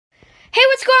Hey,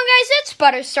 what's going on, guys? It's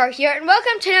Butterstar here, and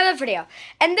welcome to another video.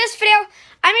 In this video,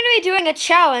 I'm going to be doing a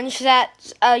challenge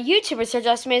that a YouTuber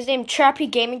suggested me. His name Trappy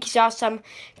Gaming. He's awesome.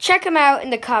 Check him out in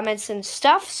the comments and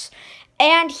stuffs.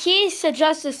 And he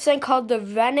suggests this thing called the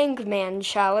Running Man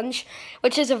Challenge,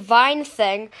 which is a Vine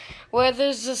thing, where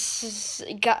there's this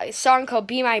song called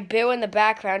Be My Boo in the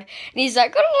background, and he's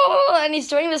like, oh, and he's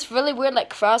doing this really weird, like,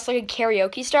 cross-legged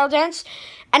karaoke-style dance.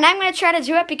 And I'm going to try to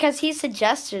do it because he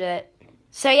suggested it.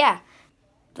 So, yeah.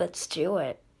 Let's do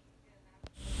it.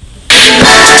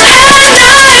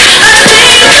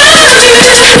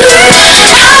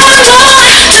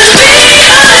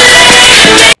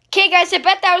 Okay, guys, I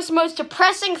bet that was the most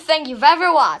depressing thing you've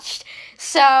ever watched.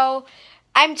 So,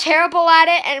 I'm terrible at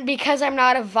it, and because I'm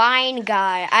not a Vine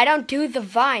guy, I don't do the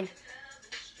Vine.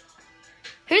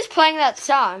 Who's playing that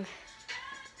song?